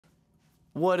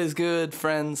What is good,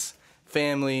 friends,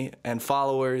 family, and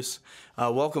followers?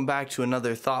 Welcome back to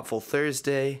another Thoughtful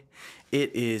Thursday.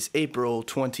 It is April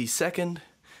 22nd,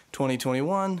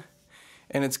 2021,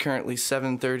 and it's currently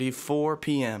 7:34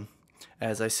 p.m.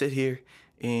 as I sit here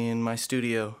in my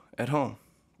studio at home.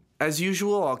 As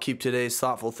usual, I'll keep today's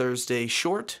Thoughtful Thursday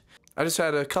short. I just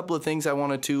had a couple of things I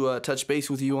wanted to touch base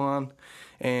with you on,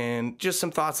 and just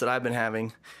some thoughts that I've been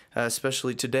having,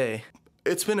 especially today.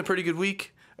 It's been a pretty good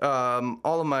week.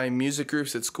 All of my music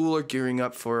groups at school are gearing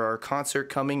up for our concert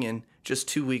coming in just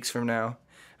 2 weeks from now.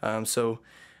 So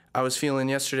I was feeling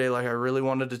yesterday like I really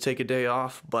wanted to take a day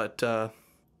off, but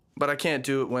I can't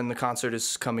do it when the concert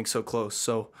is coming so close.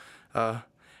 So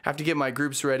have to get my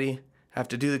groups ready, have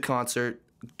to do the concert,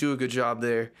 do a good job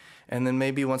there, and then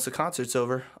maybe once the concert's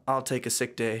over, I'll take a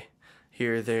sick day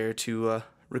here or there to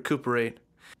recuperate.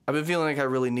 I've been feeling like I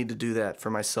really need to do that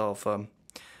for myself. I'm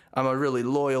a really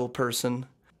loyal person.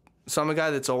 So I'm a guy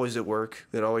that's always at work,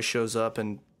 that always shows up,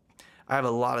 and I have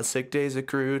a lot of sick days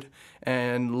accrued.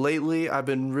 And lately, I've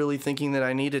been really thinking that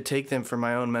I need to take them for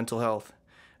my own mental health,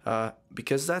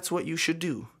 because that's what you should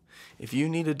do. If you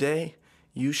need a day,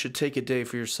 you should take a day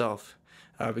for yourself,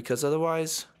 because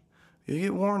otherwise, you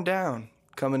get worn down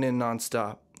coming in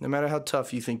nonstop, no matter how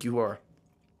tough you think you are.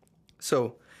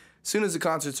 So, as soon as the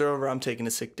concerts are over, I'm taking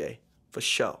a sick day, for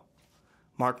sure.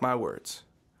 Mark my words.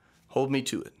 Hold me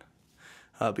to it,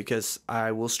 because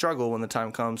I will struggle when the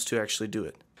time comes to actually do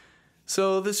it.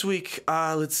 So this week,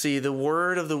 let's see, the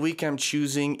word of the week I'm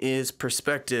choosing is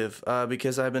perspective,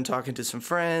 because I've been talking to some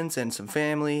friends and some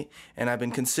family, and I've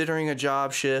been considering a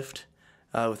job shift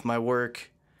with my work.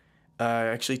 I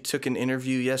actually took an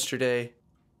interview yesterday,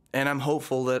 and I'm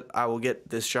hopeful that I will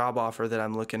get this job offer that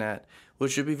I'm looking at,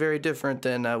 which would be very different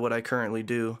than what I currently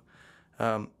do.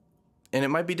 And it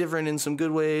might be different in some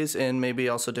good ways and maybe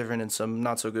also different in some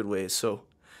not so good ways. So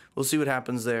we'll see what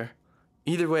happens there.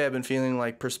 Either way, I've been feeling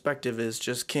like perspective is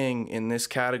just king in this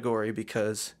category,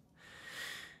 because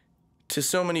to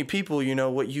so many people, you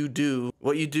know, what you do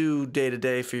day to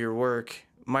day for your work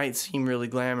might seem really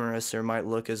glamorous, or might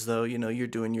look as though, you know, you're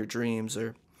doing your dreams.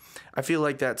 Or I feel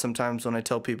like that sometimes when I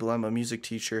tell people I'm a music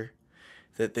teacher,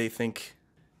 that they think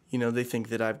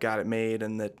that I've got it made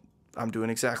and that I'm doing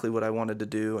exactly what I wanted to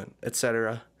do, and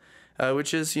etc.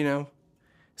 Which is, you know,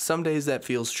 some days that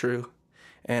feels true,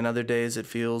 and other days it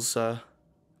feels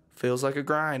like a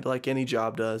grind, like any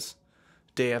job does,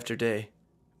 day after day.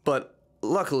 But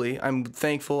luckily, I'm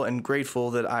thankful and grateful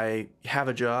that I have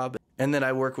a job, and that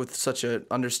I work with such an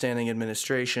understanding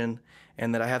administration,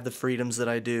 and that I have the freedoms that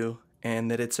I do,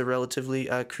 and that it's a relatively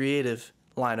creative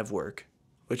line of work,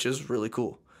 which is really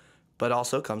cool, but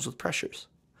also comes with pressures.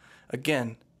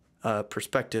 Again,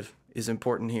 perspective is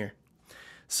important here.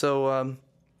 So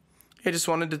I just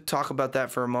wanted to talk about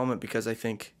that for a moment, because I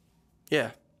think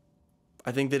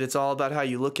that it's all about how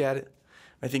you look at it.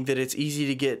 I think that it's easy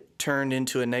to get turned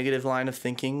into a negative line of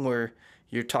thinking where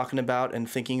you're talking about and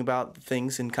thinking about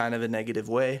things in kind of a negative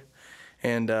way.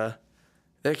 And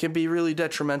that can be really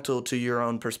detrimental to your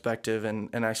own perspective and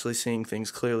actually seeing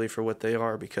things clearly for what they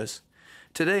are. Because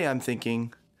today I'm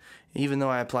thinking, even though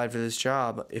I applied for this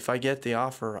job, if I get the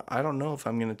offer, I don't know if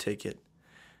I'm going to take it,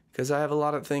 because I have a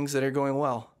lot of things that are going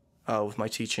well with my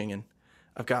teaching, and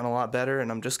I've gotten a lot better,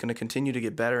 and I'm just going to continue to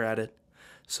get better at it.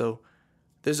 So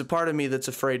there's a part of me that's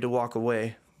afraid to walk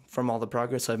away from all the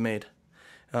progress I've made.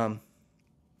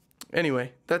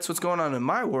 Anyway, that's what's going on in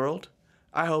my world.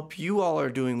 I hope you all are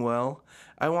doing well.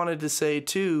 I wanted to say,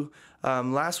 too,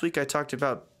 last week I talked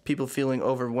about people feeling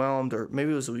overwhelmed, or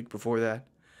maybe it was the week before that,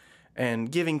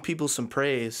 and giving people some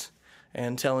praise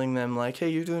and telling them, like, hey,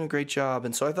 you're doing a great job.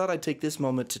 And so I thought I'd take this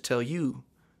moment to tell you,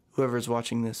 whoever's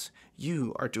watching this,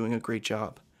 you are doing a great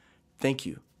job. Thank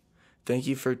you. Thank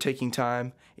you for taking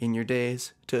time in your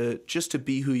days to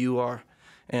be who you are,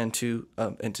 and to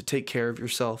take care of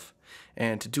yourself,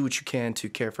 and to do what you can to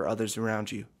care for others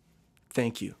around you.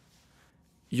 Thank you.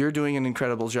 You're doing an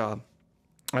incredible job.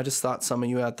 I just thought some of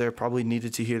you out there probably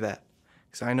needed to hear that,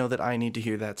 because I know that I need to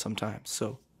hear that sometimes.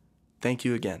 So thank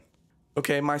you again.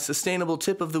 Okay, my sustainable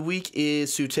tip of the week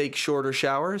is to take shorter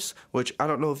showers, which I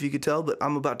don't know if you could tell, but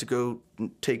I'm about to go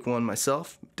take one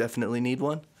myself. Definitely need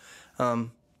one.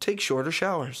 Take shorter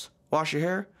showers. Wash your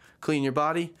hair, clean your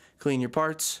body, clean your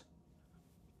parts.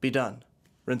 Be done.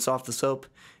 Rinse off the soap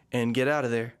and get out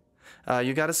of there.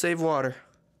 You got to save water.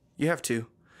 You have to,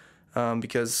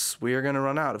 because we are going to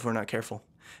run out if we're not careful,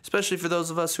 especially for those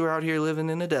of us who are out here living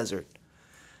in a desert.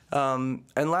 And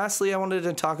lastly, I wanted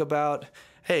to talk about,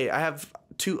 hey, I have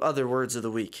two other words of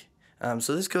the week.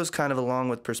 So this goes kind of along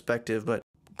with perspective, but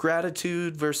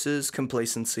gratitude versus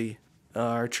complacency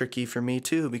are tricky for me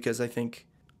too, because I think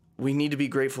we need to be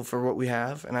grateful for what we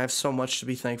have, and I have so much to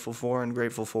be thankful for and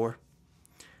grateful for.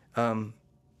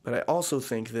 But I also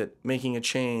think that making a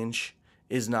change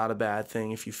is not a bad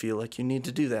thing if you feel like you need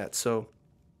to do that. So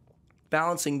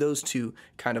balancing those two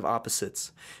kind of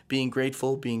opposites, being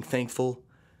grateful, being thankful,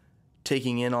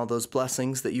 taking in all those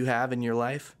blessings that you have in your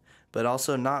life, but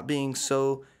also not being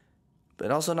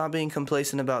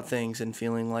complacent about things and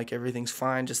feeling like everything's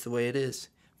fine just the way it is.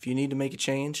 If you need to make a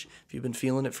change, if you've been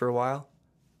feeling it for a while,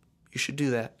 you should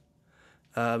do that.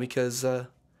 Because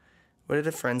what did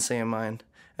a friend say of mine?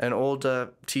 An old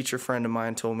teacher friend of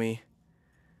mine told me,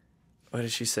 what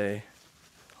did she say?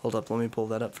 Hold up, let me pull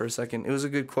that up for a second. It was a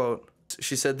good quote.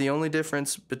 She said, "The only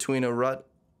difference between a rut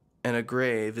and a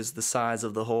grave is the size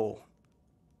of the hole."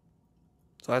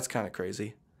 So that's kind of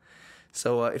crazy.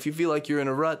 So if you feel like you're in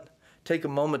a rut, take a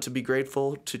moment to be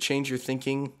grateful, to change your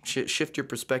thinking, shift your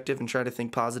perspective, and try to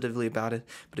think positively about it.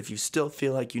 But if you still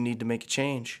feel like you need to make a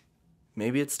change,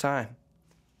 maybe it's time.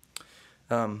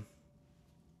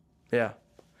 Yeah.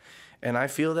 And I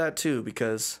feel that too,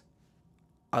 because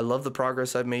I love the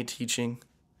progress I've made teaching.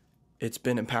 It's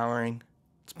been empowering.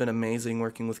 It's been amazing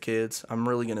working with kids. I'm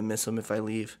really going to miss them if I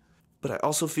leave. But I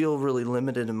also feel really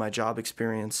limited in my job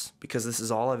experience because this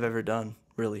is all I've ever done,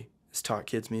 really, is taught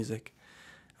kids music.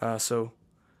 So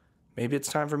maybe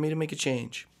it's time for me to make a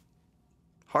change.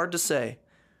 Hard to say.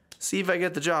 See if I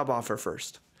get the job offer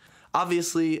first.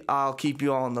 Obviously, I'll keep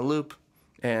you all in the loop.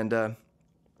 And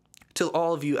to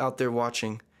all of you out there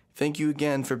watching, thank you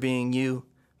again for being you,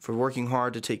 for working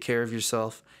hard to take care of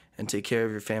yourself and take care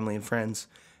of your family and friends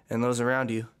and those around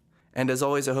you. And as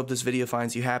always, I hope this video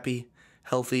finds you happy,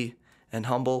 healthy, and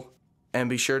humble. And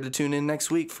be sure to tune in next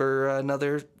week for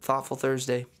another Thoughtful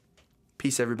Thursday.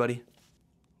 Peace, everybody.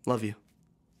 Love you.